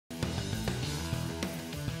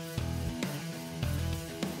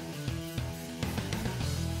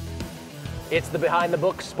It's the Behind the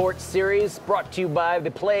Book Sports Series brought to you by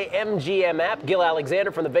the Play MGM app. Gill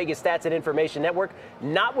Alexander from the Vegas Stats and Information Network,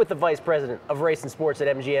 not with the Vice President of Race and Sports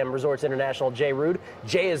at MGM Resorts International, Jay Rood.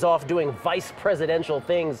 Jay is off doing vice presidential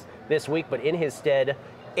things this week, but in his stead,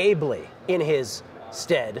 ably in his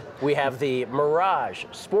stead, we have the Mirage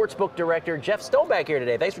Sportsbook Director, Jeff Stoneback, here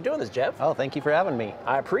today. Thanks for doing this, Jeff. Oh, thank you for having me.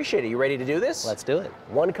 I appreciate it. You ready to do this? Let's do it.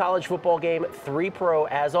 One college football game, 3 pro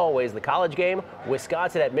as always. The college game,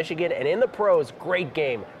 Wisconsin at Michigan, and in the pros, great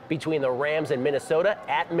game between the Rams and Minnesota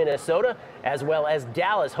at Minnesota, as well as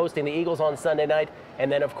Dallas hosting the Eagles on Sunday night. And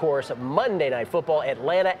then, of course, Monday Night Football,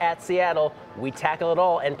 Atlanta at Seattle. We tackle it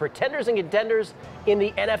all, and pretenders and contenders in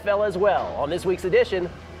the NFL as well on this week's edition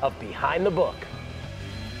of Behind the Book.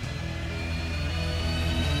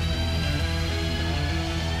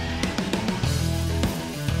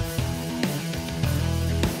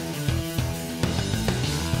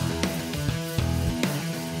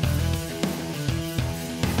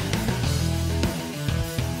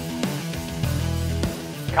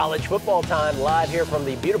 College football time live here from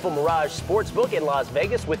the beautiful Mirage Sportsbook in Las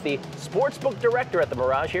Vegas with the Sportsbook Director at the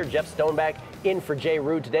Mirage here, Jeff Stoneback, in for Jay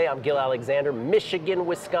Rood today. I'm Gill Alexander. Michigan,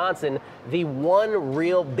 Wisconsin, the one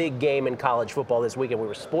real big game in college football this weekend. We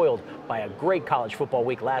were spoiled by a great college football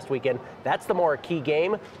week last weekend. That's the marquee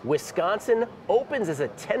game. Wisconsin opens as a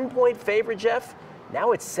 10-point favorite, Jeff.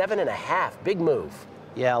 Now it's 7.5. Big move.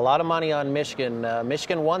 Yeah, a lot of money on Michigan.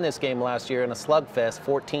 Michigan won this game last year in a slugfest,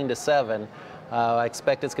 14-7. I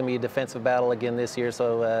expect it's going to be a defensive battle again this year,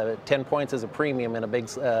 so 10 points is a premium in a big,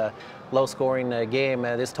 low-scoring game.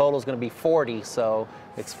 This total is going to be 40, so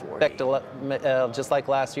expect a lot, just like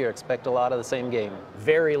last year, expect a lot of the same game.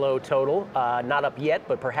 Very low total, not up yet,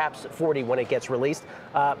 but perhaps 40 when it gets released.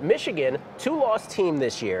 Michigan, 2-loss team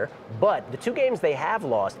this year, but the 2 games they have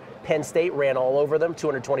lost, Penn State ran all over them,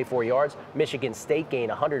 224 yards. Michigan State gained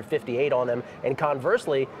 158 on them. And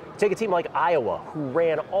conversely, take a team like Iowa, who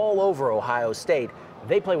ran all over Ohio State.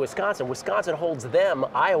 They play Wisconsin. Wisconsin holds them,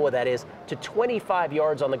 Iowa that is, to 25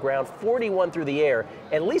 yards on the ground, 41 through the air.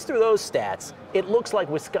 At least through those stats, it looks like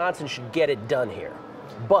Wisconsin should get it done here.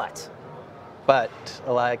 But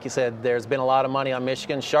like you said, there's been a lot of money on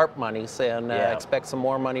Michigan, sharp money, and expect some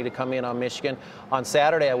more money to come in on Michigan. On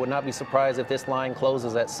Saturday, I would not be surprised if this line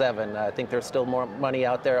closes at 7. I think there's still more money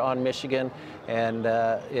out there on Michigan, and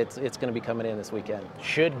it's going to be coming in this weekend.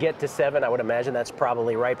 Should get to 7, I would imagine. That's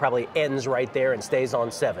probably right. Probably ends right there and stays on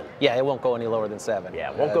 7. Yeah, it won't go any lower than 7.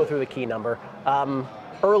 Yeah, won't go through the key number.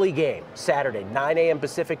 Early game, Saturday, 9 a.m.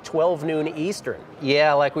 Pacific, 12 noon Eastern.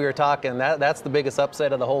 Yeah, like we were talking, that's the biggest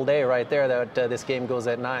upset of the whole day right there, that this game goes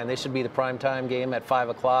at 9. This should be the primetime game at 5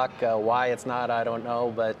 o'clock. Why it's not, I don't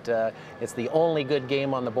know, but it's the only good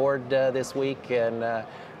game on the board this week, and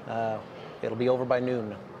it'll be over by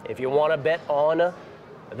noon. If you want to bet on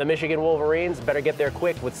the Michigan Wolverines, better get there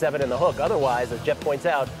quick with 7 in the hook. Otherwise, as Jeff points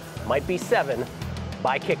out, might be 7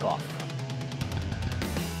 by kickoff.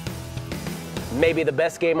 Maybe the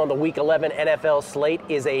best game on the Week 11 NFL slate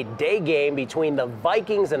is a day game between the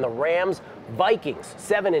Vikings and the Rams. Vikings,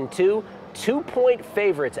 7-2, 2-point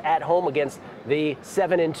favorites at home against the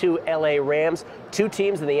 7-2 LA Rams. 2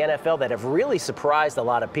 teams in the NFL that have really surprised a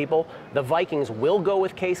lot of people. The Vikings will go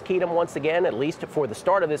with Case Keenum once again, at least for the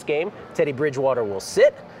start of this game. Teddy Bridgewater will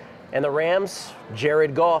sit. And the Rams,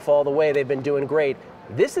 Jared Goff all the way. They've been doing great.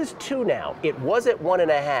 This is 2 now. It was at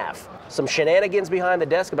 1.5. Some shenanigans behind the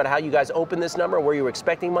desk about how you guys opened this number, where you were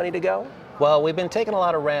expecting money to go? Well, we've been taking a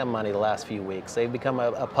lot of Ram money the last few weeks. They've become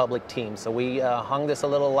a public team. So we hung this a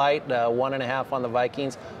little light, 1.5 on the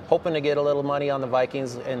Vikings, hoping to get a little money on the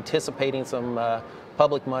Vikings, anticipating some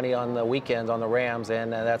public money on the weekends on the Rams,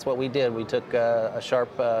 and that's what we did. We took a sharp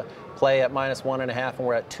play at -1.5, and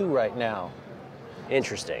we're at 2 right now.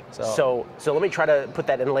 Interesting. So let me try to put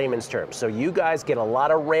that in layman's terms. So you guys get a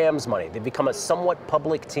lot of Rams money. They've become a somewhat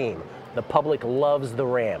public team. The public loves the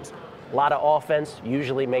Rams. A lot of offense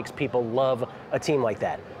usually makes people love a team like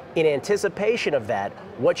that. In anticipation of that,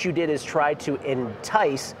 what you did is try to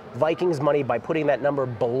entice Vikings money by putting that number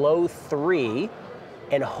below 3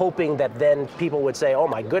 and hoping that then people would say, oh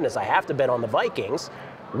my goodness, I have to bet on the Vikings,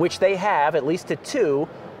 which they have, at least to 2.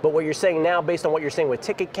 But what you're saying now, based on what you're saying with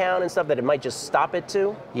ticket count and stuff, that it might just stop at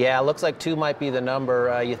 2? Yeah, it looks like 2 might be the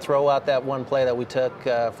number. You throw out that one play that we took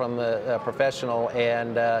from the professional,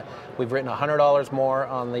 and we've written $100 more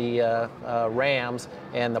on the Rams,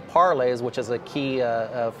 and the parlays, which is a key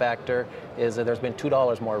factor, is that there's been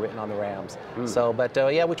 $2 more written on the Rams. So, but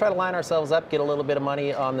yeah, we try to line ourselves up, get a little bit of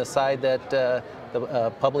money on the side that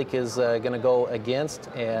the public is going to go against,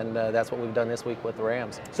 and that's what we've done this week with the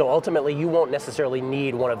Rams. So ultimately, you won't necessarily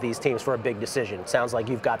need one of these teams for a big decision. It sounds like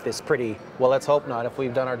you've got this pretty... Well, let's hope not. If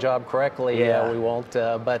we've done our job correctly, we won't.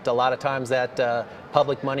 But a lot of times that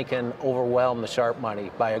public money can overwhelm the sharp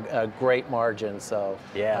money by a great margin. So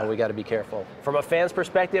we got to be careful. From a fan's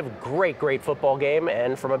perspective, great football game.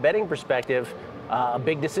 And from a betting perspective, a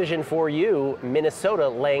big decision for you, Minnesota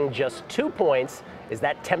laying just 2 points. Is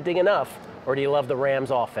that tempting enough? Or do you love the Rams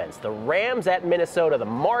offense? The Rams at Minnesota, the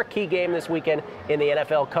marquee game this weekend in the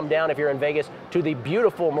NFL. Come down if you're in Vegas to the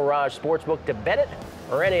beautiful Mirage Sportsbook to bet it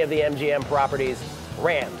or any of the MGM properties.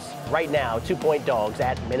 Rams, right now, 2-point dogs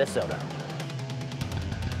at Minnesota.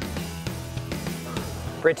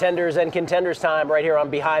 Pretenders and Contenders time right here on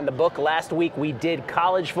Behind the Book. Last week we did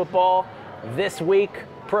college football. This week,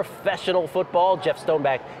 professional football. Jeff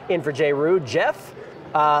Stoneback in for Jay Rood. Jeff,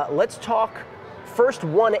 let's talk first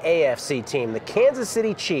one AFC team, the Kansas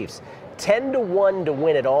City Chiefs, 10-1 to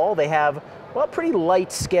win it all. They have, well, a pretty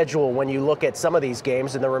light schedule when you look at some of these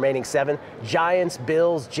games in the remaining 7. Giants,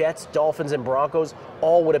 Bills, Jets, Dolphins, and Broncos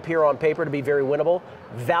all would appear on paper to be very winnable.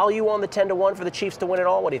 Value on the 10-1 for the Chiefs to win it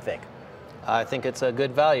all? What do you think? I think it's a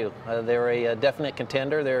good value. They're a definite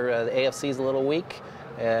contender. The AFC's a little weak.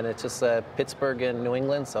 And it's just Pittsburgh and New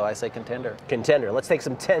England, so I say contender. Contender. Let's take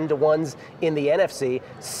some 10-1s in the NFC.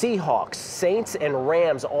 Seahawks, Saints, and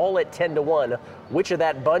Rams all at 10-1. Which of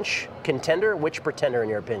that bunch contender? Which pretender in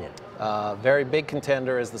your opinion? Very big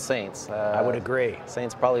contender is the Saints. I would agree.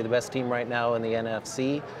 Saints probably the best team right now in the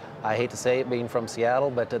NFC. I hate to say it being from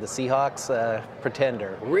Seattle, but the Seahawks,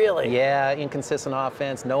 pretender. Really? Yeah, inconsistent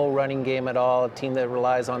offense, no running game at all, a team that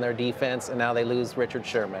relies on their defense, and now they lose Richard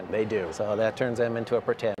Sherman. They do. So that turns them into a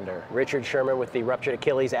pretender. Richard Sherman with the ruptured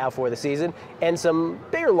Achilles out for the season. And some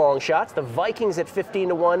bigger long shots, the Vikings at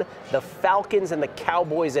 15-1, the Falcons and the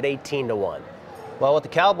Cowboys at 18-1. Well, with the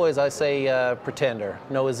Cowboys, I say pretender.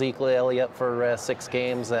 No Ezekiel Elliott for 6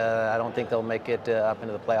 games. I don't think they'll make it up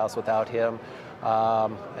into the playoffs without him.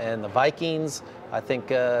 And the Vikings, I think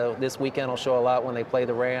this weekend will show a lot when they play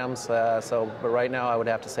the Rams. But right now I would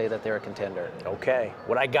have to say that they're a contender. Okay.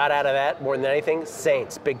 What I got out of that, more than anything,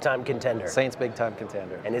 Saints, big-time contender. Saints, big-time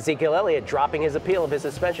contender. And Ezekiel Elliott dropping his appeal of his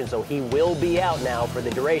suspension, so he will be out now for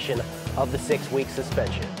the duration of the 6-week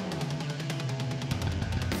suspension.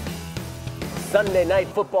 Sunday night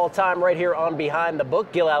football time right here on Behind the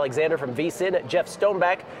Book. Gill Alexander from VSiN, Jeff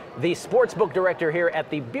Stoneback, the sportsbook director here at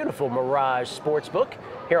the beautiful Mirage Sportsbook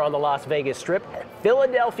here on the Las Vegas Strip.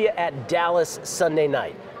 Philadelphia at Dallas Sunday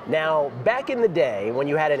night. Now, back in the day when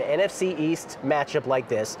you had an NFC East matchup like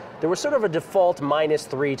this, there was sort of a default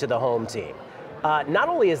 -3 to the home team. Not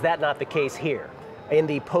only is that not the case here in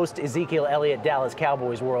the post-Ezekiel Elliott Dallas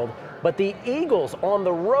Cowboys world, but the Eagles on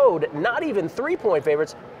the road, not even 3-point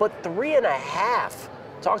favorites, but 3.5.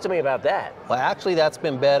 Talk to me about that. Well, actually, that's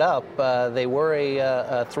been bet up. They were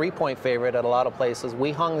a 3-point favorite at a lot of places.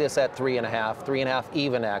 We hung this at 3.5, 3.5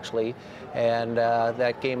 even actually, and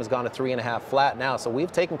that game has gone to 3.5 flat now. So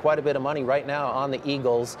we've taken quite a bit of money right now on the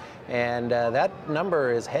Eagles, and that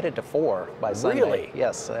number is headed to 4 by Sunday. Really?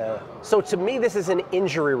 Yes. So to me, this is an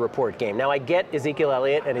injury report game. Now I get Ezekiel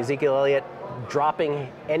Elliott and Ezekiel Elliott dropping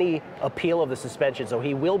any appeal of the suspension, so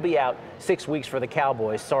he will be out 6 weeks for the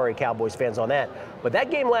Cowboys. Sorry, Cowboys fans on that. But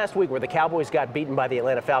that game last week where the Cowboys got beaten by the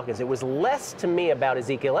Atlanta Falcons, it was less to me about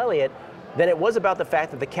Ezekiel Elliott than it was about the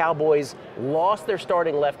fact that the Cowboys lost their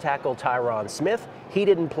starting left tackle, Tyron Smith. He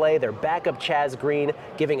didn't play. Their backup, Chaz Green,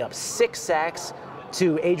 giving up 6 sacks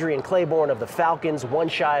to Adrian Claiborne of the Falcons, 1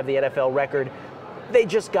 shy of the NFL record. They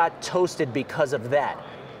just got toasted because of that.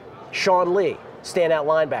 Sean Lee, standout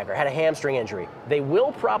linebacker, had a hamstring injury. They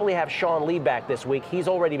will probably have Sean Lee back this week. He's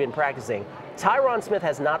already been practicing. Tyron Smith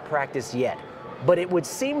has not practiced yet. But it would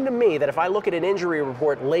seem to me that if I look at an injury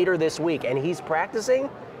report later this week and he's practicing,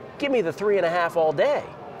 give me the 3.5 all day.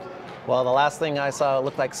 Well, the last thing I saw, it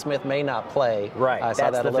looked like Smith may not play. Right. I saw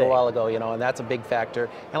that a little while ago, and that's a big factor.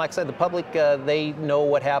 And like I said, the public, they know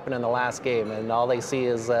what happened in the last game, and all they see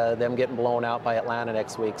is them getting blown out by Atlanta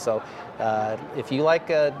next week. So if you like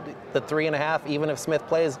the 3.5, even if Smith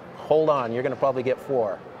plays, hold on, you're going to probably get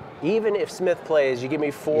 4. Even if Smith plays, you give me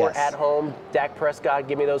 4 yes. at home. Dak Prescott,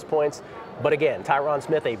 give me those points. But again, Tyron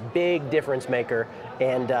Smith, a big difference maker.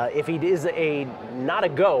 And if he is not a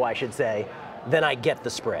go, I should say, then I get the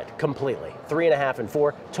spread completely. 3.5 and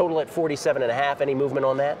 4, total at 47.5. Any movement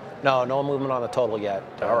on that? No movement on the total yet.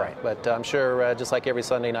 All right. But I'm sure just like every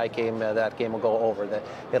Sunday night game, that game will go over.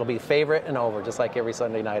 It'll be favorite and over, just like every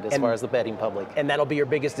Sunday night as far as the betting public. And that'll be your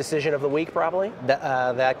biggest decision of the week, probably?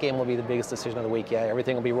 That game will be the biggest decision of the week, yeah.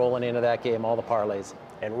 Everything will be rolling into that game, all the parlays.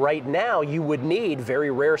 And right now, you would need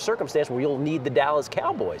very rare circumstance where you'll need the Dallas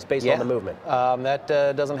Cowboys based on the movement. That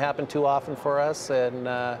doesn't happen too often for us, and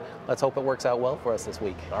let's hope it works out well for us this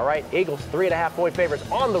week. All right, Eagles, 3.5-point favorites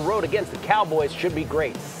on the road against the Cowboys. Should be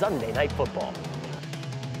great. Sunday Night Football.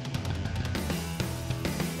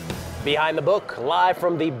 Behind the Book, live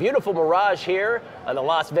from the beautiful Mirage here on the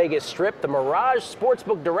Las Vegas Strip. The Mirage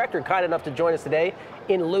Sportsbook Director, kind enough to join us today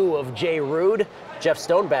in lieu of Jay Rood. Jeff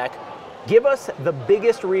Stoneback, give us the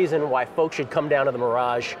biggest reason why folks should come down to the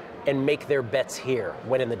Mirage and make their bets here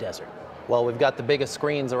when in the desert. Well, we've got the biggest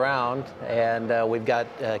screens around, and we've got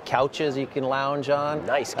couches you can lounge on.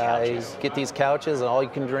 Nice couches. You get these couches and all you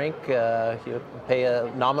can drink. You pay a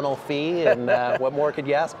nominal fee, and what more could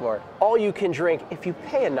you ask for? All you can drink if you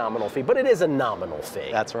pay a nominal fee, but it is a nominal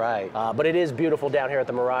fee. That's right. But it is beautiful down here at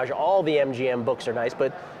the Mirage. All the MGM books are nice,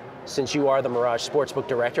 but since you are the Mirage Sportsbook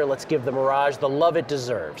Director, let's give the Mirage the love it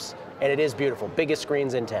deserves. And it is beautiful. Biggest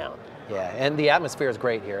screens in town. Yeah, and the atmosphere is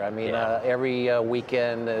great here. I mean, every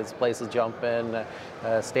weekend this place is jumping,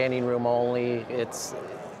 standing room only.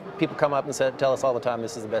 People come up and tell us all the time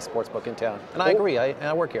this is the best sports book in town. And I agree,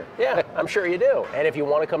 I work here. Yeah, I'm sure you do. And if you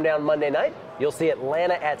want to come down Monday night, you'll see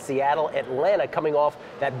Atlanta at Seattle. Atlanta coming off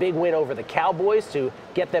that big win over the Cowboys to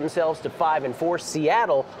get themselves to 5-4.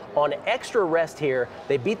 Seattle on extra rest here.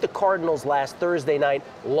 They beat the Cardinals last Thursday night,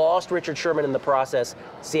 lost Richard Sherman in the process.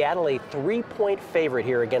 Seattle a 3-point favorite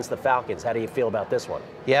here against the Falcons. How do you feel about this one?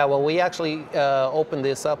 Yeah, well, we actually opened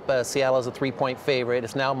this up. Seattle as a 3-point favorite.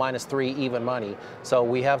 It's now -3 even money. So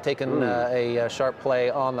we have taken a sharp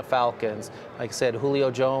play on the Falcons. Like I said,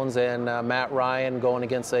 Julio Jones and Matt Ryan going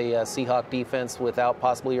against a Seahawk defense without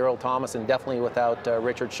possibly Earl Thomas and definitely without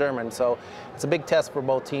Richard Sherman. So it's a big test for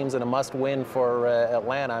both teams and a must-win for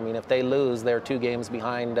Atlanta. I mean, if they lose, they're 2 games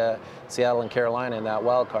behind Seattle and Carolina in that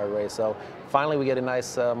wild card race. So finally we get a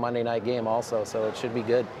nice Monday night game also, so it should be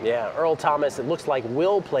good. Yeah, Earl Thomas, it looks like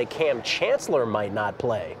will play. Cam Chancellor might not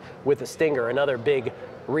play with the stinger. Another big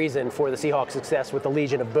reason for the Seahawks' success with the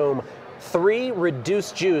Legion of Boom. 3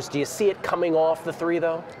 reduced juice. Do you see it coming off the 3,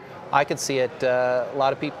 though? I could see it. A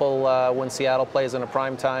lot of people, when Seattle plays in a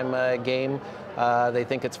primetime game, they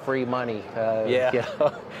think it's free money. You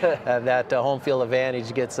know, that home field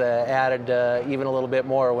advantage gets added even a little bit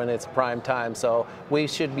more when it's prime time. So we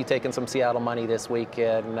should be taking some Seattle money this week,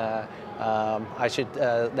 and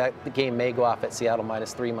that game may go off at Seattle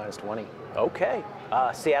 -3, -20. Okay.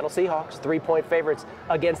 Seattle Seahawks, 3-point favorites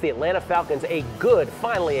against the Atlanta Falcons.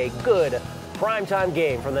 Finally a good primetime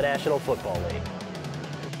game from the National Football League.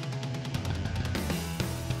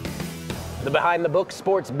 The Behind the Book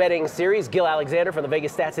Sports Betting Series. Gill Alexander from the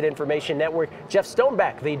Vegas Stats and Information Network. Jeff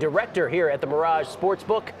Stoneback, the director here at the Mirage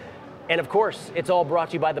Sportsbook. And of course, it's all brought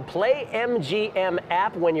to you by the Play MGM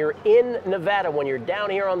app. When you're in Nevada, when you're down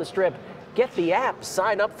here on the Strip, get the app,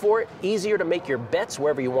 sign up for it. Easier to make your bets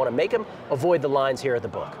wherever you want to make them. Avoid the lines here at the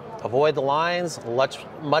book. Avoid the lines,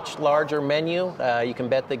 much larger menu. You can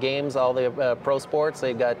bet the games, all the pro sports.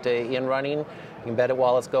 They've got in running. You can bet it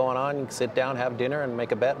while it's going on. You can sit down, have dinner, and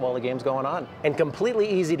make a bet while the game's going on. And completely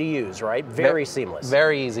easy to use, right? Very seamless.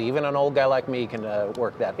 Very easy. Even an old guy like me can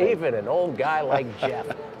work that thing. Even an old guy like Jeff.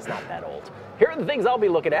 It's not that old. Here are the things I'll be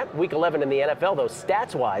looking at. Week 11 in the NFL, though,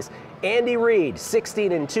 stats-wise. Andy Reid,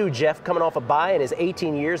 16-2, Jeff, coming off a bye in his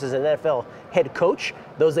 18 years as an NFL head coach.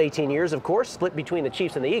 Those 18 years, of course, split between the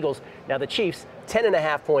Chiefs and the Eagles. Now, the Chiefs,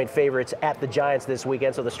 10.5-point favorites at the Giants this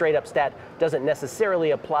weekend, so the straight-up stat doesn't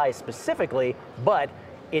necessarily apply specifically, but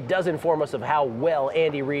it does inform us of how well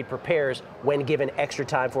Andy Reid prepares when given extra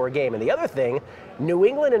time for a game. And the other thing, New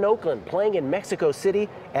England and Oakland playing in Mexico City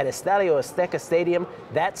at Estadio Azteca Stadium.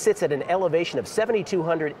 That sits at an elevation of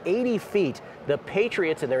 7,280 feet. The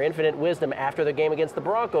Patriots, in their infinite wisdom after the game against the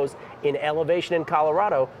Broncos in elevation in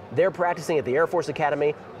Colorado, they're practicing at the Air Force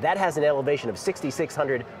Academy. That has an elevation of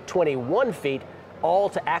 6,621 feet. All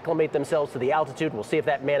to acclimate themselves to the altitude. We'll see if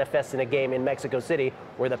that manifests in a game in Mexico City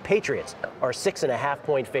where the Patriots are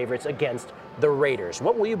 6.5-point favorites against the Raiders.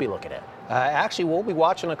 What will you be looking at? Actually, we'll be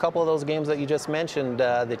watching a couple of those games that you just mentioned.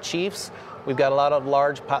 The Chiefs, we've got a lot of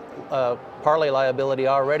large parlay liability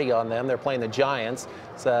already on them. They're playing the Giants.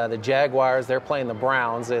 The Jaguars, they're playing the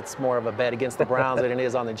Browns. It's more of a bet against the Browns than it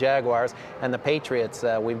is on the Jaguars. And the Patriots,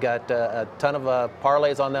 we've got a ton of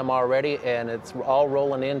parlays on them already, and it's all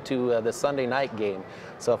rolling into the Sunday night game.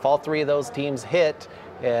 So if all 3 of those teams hit,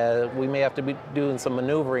 we may have to be doing some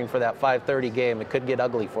maneuvering for that 5:30 game. It could get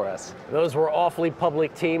ugly for us. Those were awfully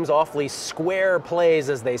public teams, awfully square plays,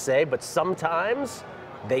 as they say, but sometimes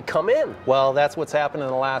they come in. Well, that's what's happened in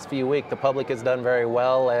the last few weeks. The public has done very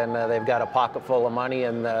well, and they've got a pocket full of money,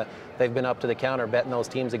 and they've been up to the counter betting those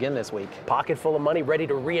teams again this week. Pocket full of money, ready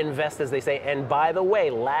to reinvest, as they say. And by the way,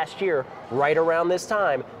 last year, right around this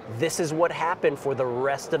time, this is what happened for the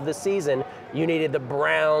rest of the season. You needed the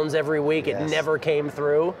Browns every week. Yes. It never came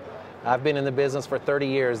through. I've been in the business for 30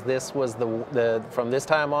 years. This was from this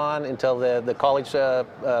time on until the college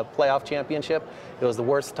playoff championship. It was the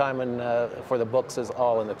worst time for the books as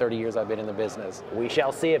all in the 30 years I've been in the business. We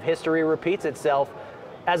shall see if history repeats itself.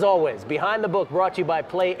 As always, Behind the Book brought to you by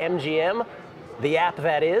Play MGM, the app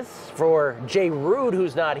that is. For Jay Rood,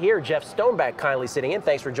 who's not here, Jeff Stoneback kindly sitting in.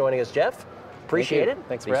 Thanks for joining us, Jeff. Appreciate it.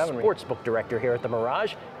 Thanks for having me. Sportsbook director here at the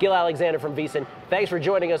Mirage. Gill Alexander from VSiN. Thanks for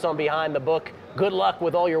joining us on Behind the Book. Good luck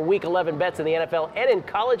with all your Week 11 bets in the NFL and in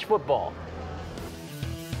college football.